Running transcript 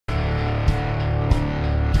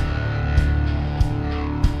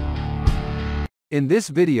In this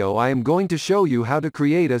video I am going to show you how to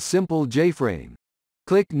create a simple JFrame.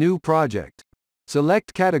 Click New Project.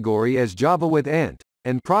 Select Category as Java with Ant,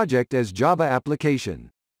 and Project as Java Application.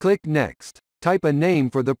 Click Next. Type a name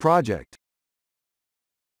for the project.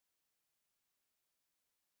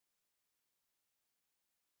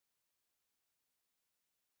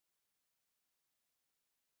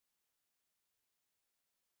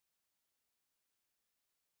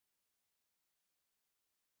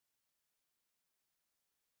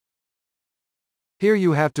 Here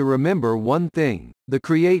you have to remember one thing: the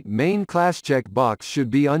Create Main Class checkbox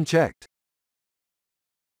should be unchecked.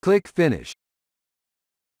 Click Finish.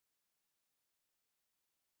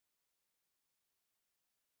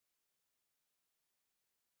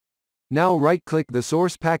 Now right-click the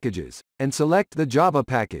source packages, and select the Java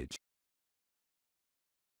package.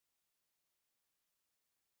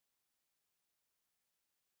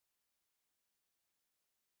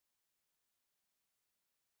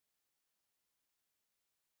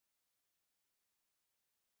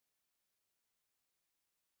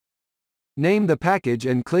 Name the package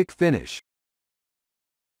and click Finish.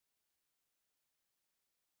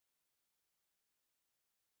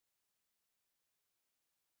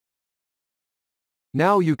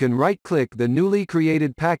 Now you can right-click the newly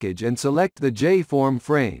created package and select the JFrame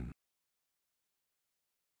frame.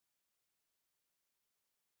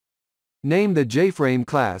 Name the JFrame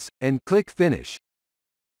class, and click Finish.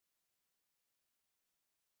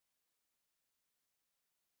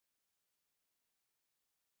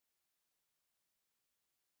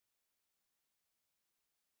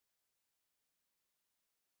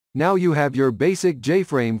 Now you have your basic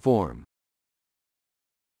JFrame form.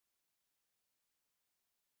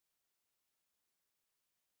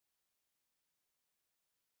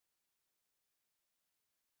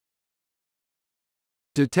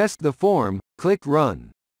 To test the form, click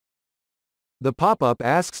Run. The pop-up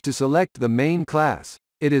asks to select the main class.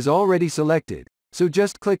 It is already selected, so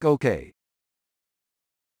just click OK.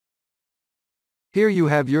 Here you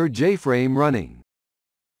have your JFrame running.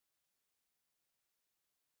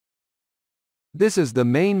 This is the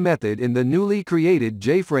main method in the newly created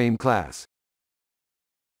JFrame class.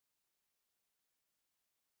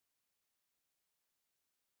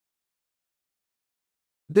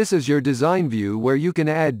 This is your design view where you can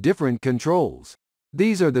add different controls.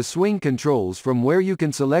 These are the swing controls from where you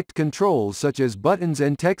can select controls such as buttons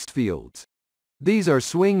and text fields. These are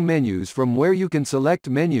swing menus from where you can select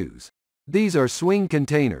menus. These are swing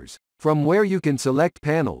containers, from where you can select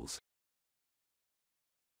panels.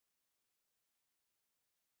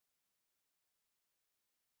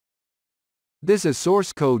 This is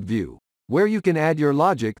source code view, where you can add your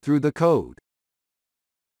logic through the code.